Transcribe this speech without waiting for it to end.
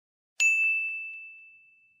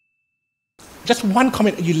just one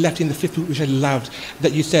comment you left in the fifth book, which I loved,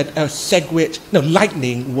 that you said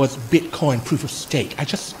Lightning was Bitcoin proof of stake. I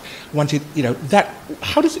just wanted, that,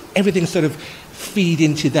 how does everything sort of feed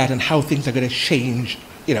into that and how things are going to change,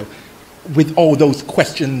 with all those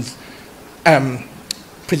questions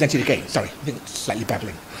presented again? Sorry, I think it's slightly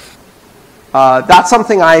babbling. That's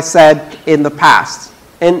something I said in the past.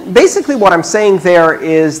 And basically what I'm saying there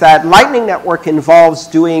is that Lightning Network involves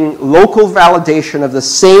doing local validation of the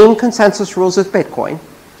same consensus rules as Bitcoin.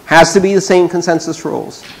 Has to be the same consensus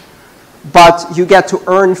rules. But you get to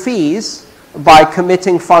earn fees by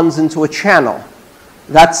committing funds into a channel.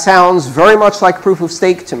 That sounds very much like proof of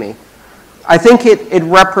stake to me. I think it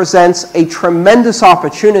represents a tremendous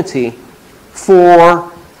opportunity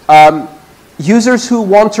for users who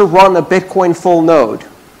want to run a Bitcoin full node.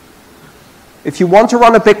 If you want to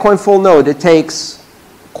run a Bitcoin full node, it takes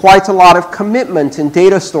quite a lot of commitment in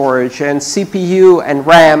data storage and CPU and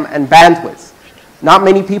RAM and bandwidth. Not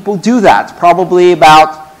many people do that. Probably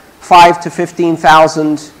about 5,000 to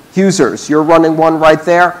 15,000 users. You're running one right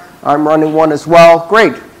there. I'm running one as well.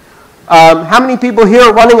 Great. How many people here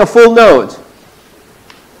are running a full node?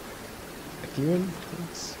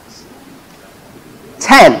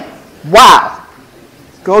 10. Wow.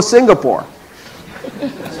 Go Singapore.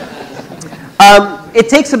 It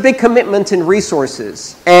takes a big commitment in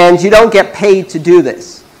resources, and you don't get paid to do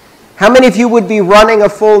this. How many of you would be running a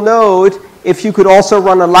full node if you could also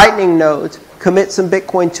run a Lightning node, commit some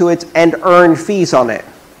Bitcoin to it, and earn fees on it?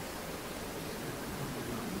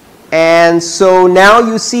 And so now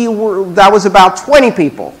you see that was about 20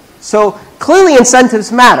 people. So clearly incentives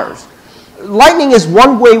matters. Lightning is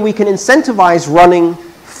one way we can incentivize running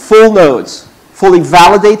full nodes, fully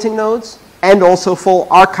validating nodes, and also full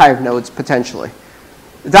archive nodes potentially.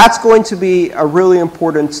 That's going to be a really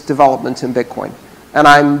important development in Bitcoin, and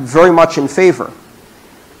I'm very much in favor.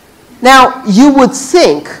 Now, you would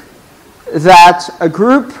think that a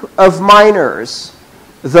group of miners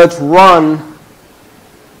that run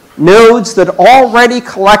nodes that already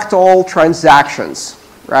collect all transactions,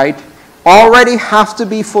 right, already have to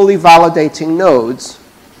be fully validating nodes,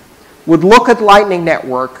 would look at Lightning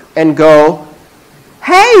Network and go,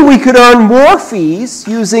 hey, we could earn more fees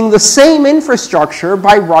using the same infrastructure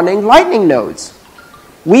by running Lightning nodes.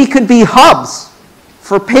 We could be hubs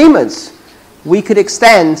for payments. We could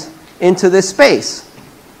extend into this space.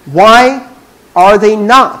 Why are they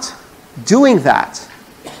not doing that?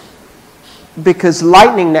 Because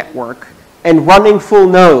Lightning Network and running full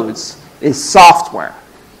nodes is software.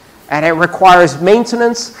 And it requires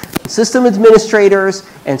maintenance, system administrators,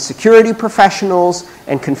 and security professionals,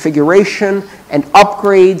 and configuration, and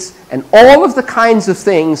upgrades, and all of the kinds of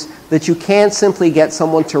things that you can't simply get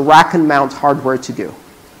someone to rack and mount hardware to do.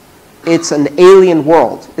 It's an alien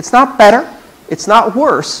world. It's not better. It's not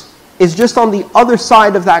worse. It's just on the other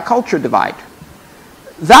side of that culture divide.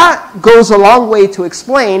 That goes a long way to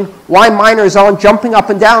explain why miners aren't jumping up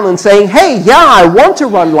and down and saying, hey, yeah, I want to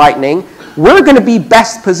run Lightning. We're going to be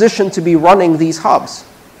best positioned to be running these hubs.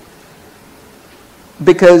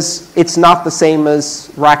 Because it's not the same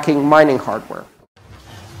as racking mining hardware.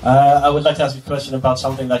 I would like to ask you a question about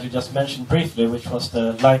something that you just mentioned briefly, which was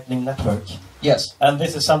the Lightning Network. Yes. And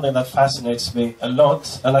this is something that fascinates me a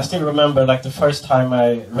lot. And I still remember like the first time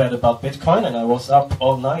I read about Bitcoin, and I was up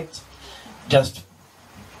all night just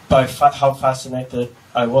by how fascinated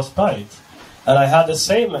I was by it. And I had the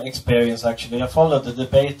same experience, actually. I followed the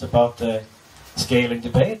debate about the scaling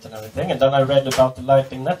debate and everything, and then I read about the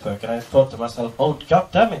Lightning Network, and I thought to myself, oh,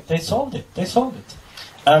 god damn it, they solved it. They solved it.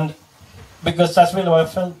 And because that's really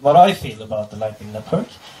what I feel about the Lightning Network.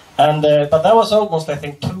 And but that was almost, I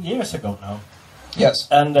think, 2 years ago now. Yes.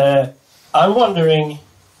 And I'm wondering,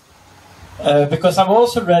 because I've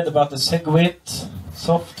also read about the SegWit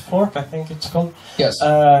soft fork, I think it's called. Yes.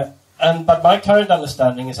 But my current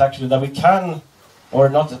understanding is actually that we can, or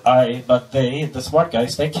not I, but they, the smart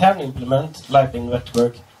guys, they can implement Lightning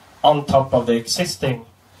Network on top of the existing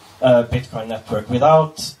Bitcoin network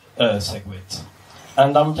without SegWit.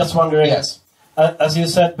 And I'm just wondering, yes, as you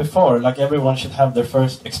said before, like everyone should have their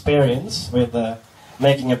first experience with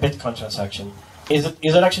making a Bitcoin transaction. Is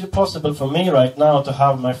it actually possible for me right now to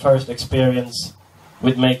have my first experience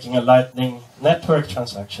with making a Lightning Network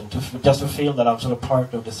transaction, just to feel that I'm sort of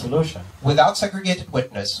part of the solution? Without segregated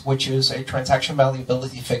witness, which is a transaction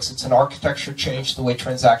malleability fix, it's an architecture change, the way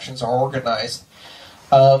transactions are organized.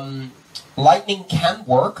 Lightning can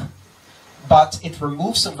work, but it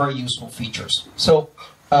removes some very useful features. So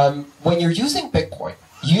when you're using Bitcoin,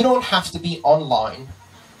 you don't have to be online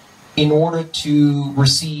in order to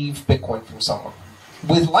receive Bitcoin from someone.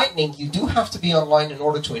 With Lightning, you do have to be online in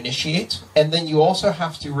order to initiate, and then you also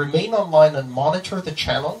have to remain online and monitor the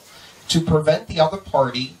channel to prevent the other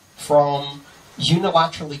party from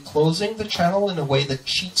unilaterally closing the channel in a way that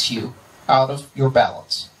cheats you out of your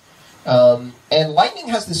balance. And Lightning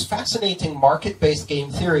has this fascinating market-based game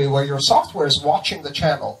theory where your software is watching the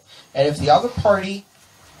channel, and if the other party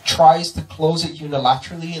tries to close it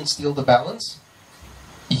unilaterally and steal the balance,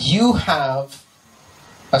 you have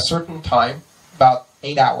a certain time, about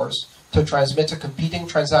 8 hours, to transmit a competing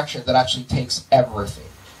transaction that actually takes everything.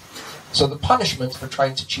 So the punishment for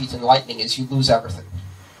trying to cheat in Lightning is you lose everything,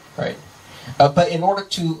 right? But in order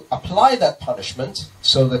to apply that punishment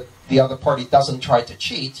so that the other party doesn't try to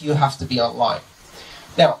cheat, you have to be online.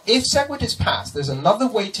 Now, if SegWit is passed, there's another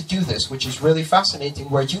way to do this, which is really fascinating,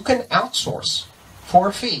 where you can outsource, for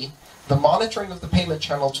a fee, the monitoring of the payment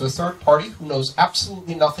channel to a third party who knows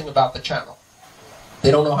absolutely nothing about the channel.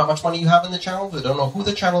 They don't know how much money you have in the channel, they don't know who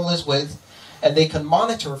the channel is with, and they can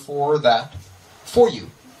monitor for that for you.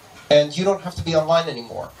 And you don't have to be online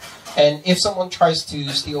anymore. And if someone tries to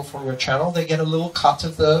steal from your channel, they get a little cut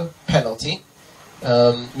of the penalty,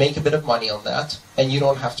 make a bit of money on that, and you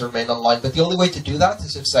don't have to remain online. But the only way to do that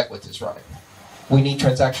is if SegWit is running. We need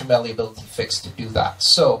transaction malleability fixed to do that.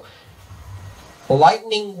 So,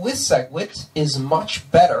 Lightning with SegWit is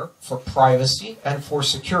much better for privacy and for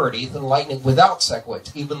security than Lightning without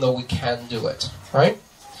SegWit, even though we can do it, right?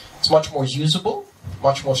 It's much more usable,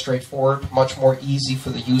 much more straightforward, much more easy for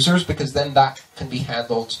the users, because then that can be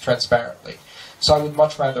handled transparently. So I would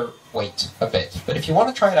much rather wait a bit. But if you want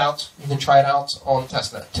to try it out, you can try it out on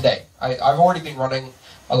testnet today. I've already been running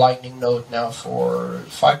a Lightning node now for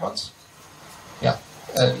 5 months. Yeah.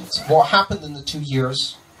 And what happened in the 2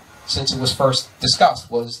 years since it was first discussed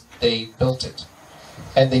was they built it.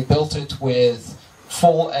 And they built it with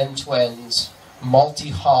full end-to-end,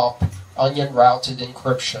 multi-hop, onion-routed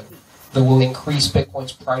encryption that will increase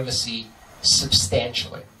Bitcoin's privacy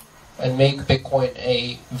substantially and make Bitcoin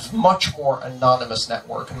a much more anonymous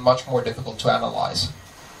network and much more difficult to analyze,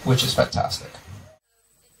 which is fantastic.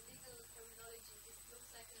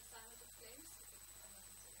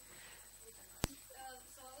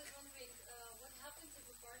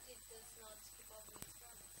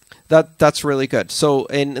 That's really good. So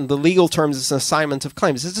in the legal terms, it's an assignment of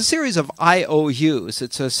claims. It's a series of IOUs.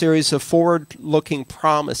 It's a series of forward-looking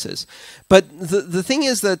promises. But the thing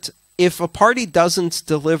is that if a party doesn't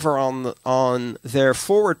deliver on their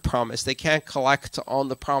forward promise, they can't collect on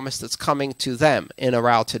the promise that's coming to them in a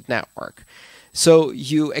routed network. So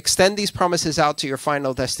you extend these promises out to your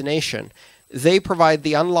final destination. They provide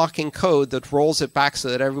the unlocking code that rolls it back so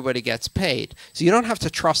that everybody gets paid. So you don't have to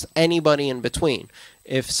trust anybody in between.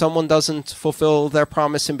 If someone doesn't fulfill their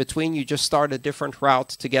promise in between, you just start a different route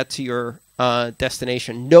to get to your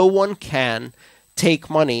destination. No one can take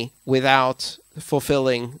money without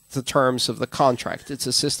fulfilling the terms of the contract. It's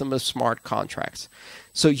a system of smart contracts.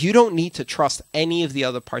 So you don't need to trust any of the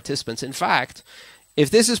other participants. In fact, if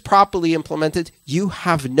this is properly implemented, you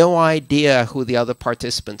have no idea who the other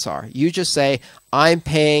participants are. You just say, I'm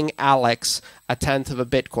paying Alex 1/10 of a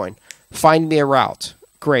Bitcoin. Find me a route.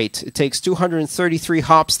 Great. It takes 233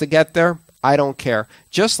 hops to get there. I don't care.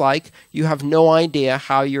 Just like you have no idea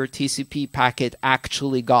how your TCP packet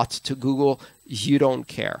actually got to Google. You don't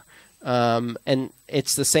care. And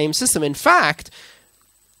it's the same system. In fact,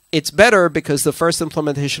 it's better because the first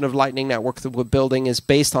implementation of Lightning Network that we're building is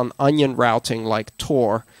based on onion routing like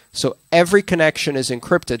Tor. So every connection is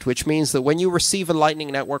encrypted, which means that when you receive a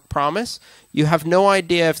Lightning Network promise, you have no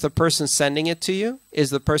idea if the person sending it to you is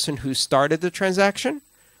the person who started the transaction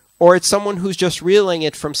or it's someone who's just reeling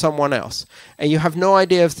it from someone else. And you have no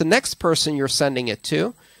idea if the next person you're sending it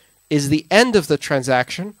to is the end of the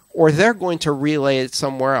transaction or they're going to relay it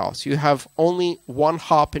somewhere else. You have only one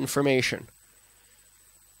hop information.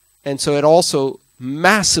 And so it also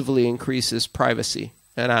massively increases privacy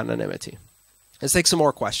and anonymity. Let's take some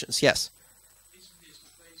more questions. Yes?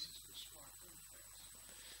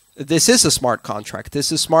 This is a smart contract.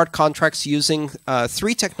 This is smart contracts using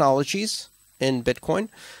 3 technologies in Bitcoin.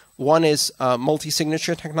 One is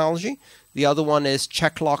multi-signature technology. The other one is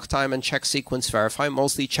check lock time and check sequence verify,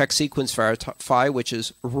 mostly check sequence verify, which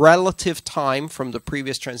is relative time from the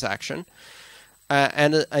previous transaction.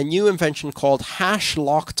 And a new invention called hash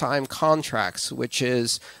lock time contracts, which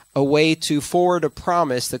is a way to forward a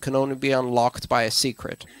promise that can only be unlocked by a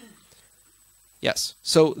secret. Yes.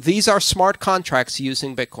 So these are smart contracts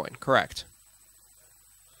using Bitcoin, correct?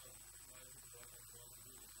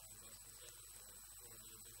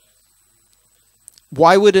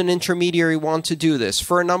 Why would an intermediary want to do this?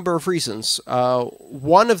 For a number of reasons.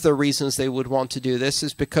 One of the reasons they would want to do this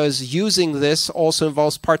is because using this also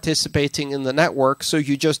involves participating in the network, so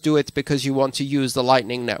you just do it because you want to use the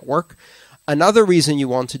Lightning Network. Another reason you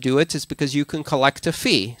want to do it is because you can collect a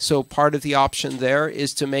fee. So part of the option there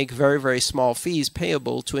is to make very, very small fees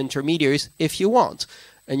payable to intermediaries if you want.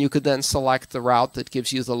 And you could then select the route that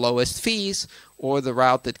gives you the lowest fees or the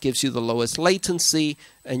route that gives you the lowest latency,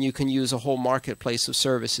 and you can use a whole marketplace of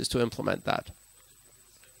services to implement that.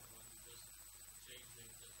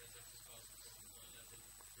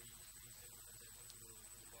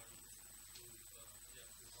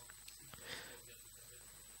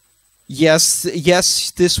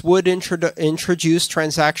 Yes, this would introduce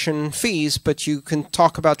transaction fees, but you can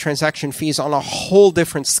talk about transaction fees on a whole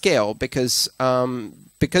different scale because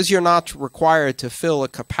you're not required to fill a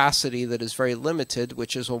capacity that is very limited,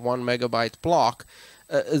 which is a 1 megabyte block.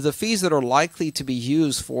 The fees that are likely to be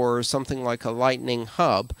used for something like a Lightning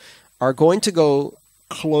Hub are going to go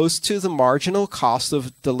close to the marginal cost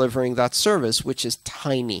of delivering that service, which is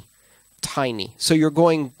tiny. So you're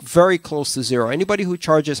going very close to zero. Anybody who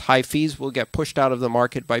charges high fees will get pushed out of the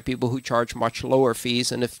market by people who charge much lower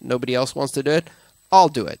fees, and if nobody else wants to do it, I'll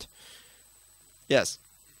do it. Yes.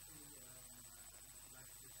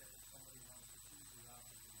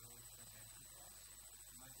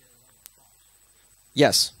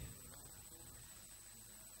 Yes.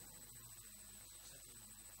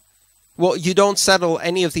 Well, you don't settle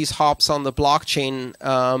any of these hops on the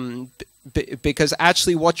blockchain because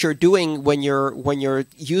actually what you're doing when you're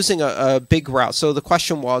using a big route. So the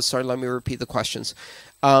question was, sorry, let me repeat the questions.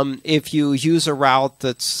 If you use a route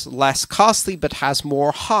that's less costly but has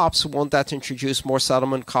more hops, won't that introduce more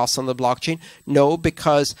settlement costs on the blockchain? No,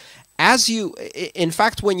 because in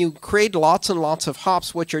fact, when you create lots and lots of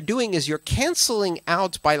hops, what you're doing is you're canceling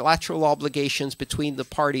out bilateral obligations between the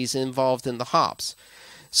parties involved in the hops.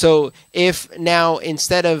 So if now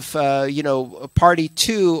instead of party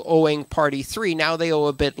 2 owing party 3, now they owe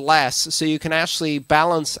a bit less, so you can actually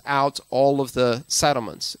balance out all of the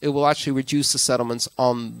settlements. It will actually reduce the settlements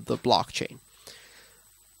on the blockchain.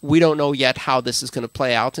 We don't know yet how this is going to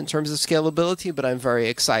play out in terms of scalability, but I'm very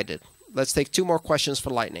excited. Let's take 2 more questions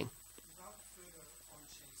for Lightning.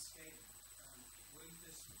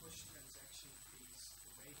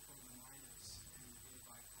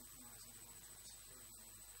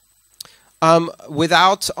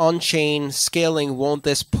 Without on-chain scaling, won't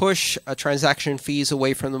this push transaction fees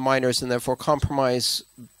away from the miners and therefore compromise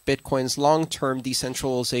Bitcoin's long-term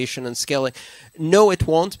decentralization and scaling? No, it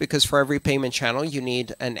won't, because for every payment channel, you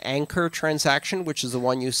need an anchor transaction, which is the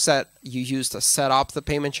one you use to set up the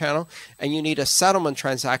payment channel, and you need a settlement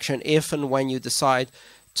transaction if and when you decide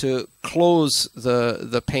to close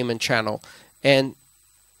the payment channel. And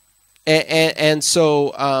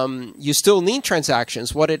so you still need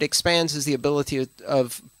transactions. What it expands is the ability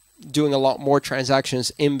of doing a lot more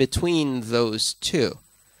transactions in between those two.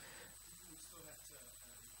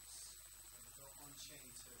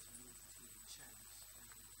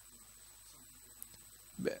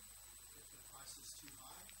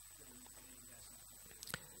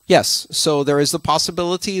 Yes, so there is the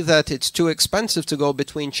possibility that it's too expensive to go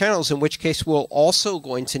between channels, in which case we're also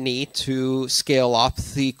going to need to scale up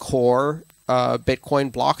the core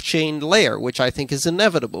Bitcoin blockchain layer, which I think is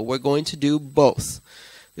inevitable. We're going to do both.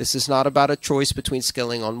 This is not about a choice between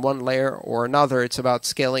scaling on one layer or another. It's about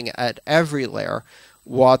scaling at every layer.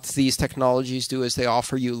 What these technologies do is they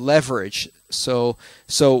offer you leverage. So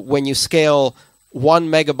when you scale 1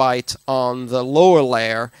 megabyte on the lower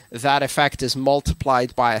layer, that effect is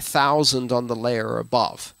multiplied by 1,000 on the layer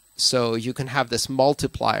above. So you can have this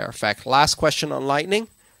multiplier effect. Last question on Lightning.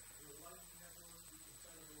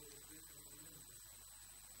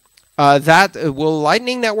 Will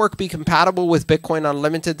Lightning Network be compatible with Bitcoin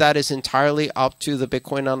Unlimited? That is entirely up to the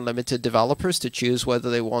Bitcoin Unlimited developers to choose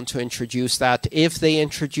whether they want to introduce that. If they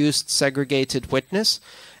introduced segregated witness,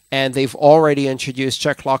 and they've already introduced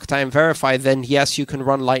check lock time verify, then yes, you can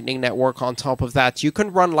run Lightning Network on top of that. You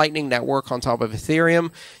can run Lightning Network on top of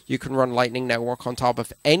Ethereum. You can run Lightning Network on top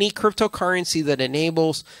of any cryptocurrency that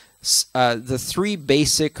enables the 3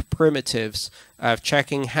 basic primitives of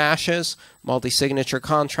checking hashes, multi-signature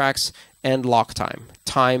contracts, and lock time,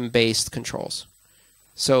 time-based controls.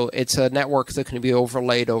 So it's a network that can be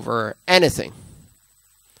overlaid over anything.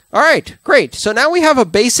 All right, great. So now we have a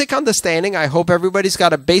basic understanding. I hope everybody's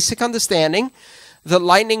got a basic understanding. The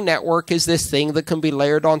Lightning Network is this thing that can be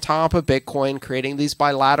layered on top of Bitcoin, creating these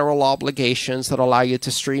bilateral obligations that allow you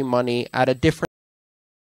to stream money at a different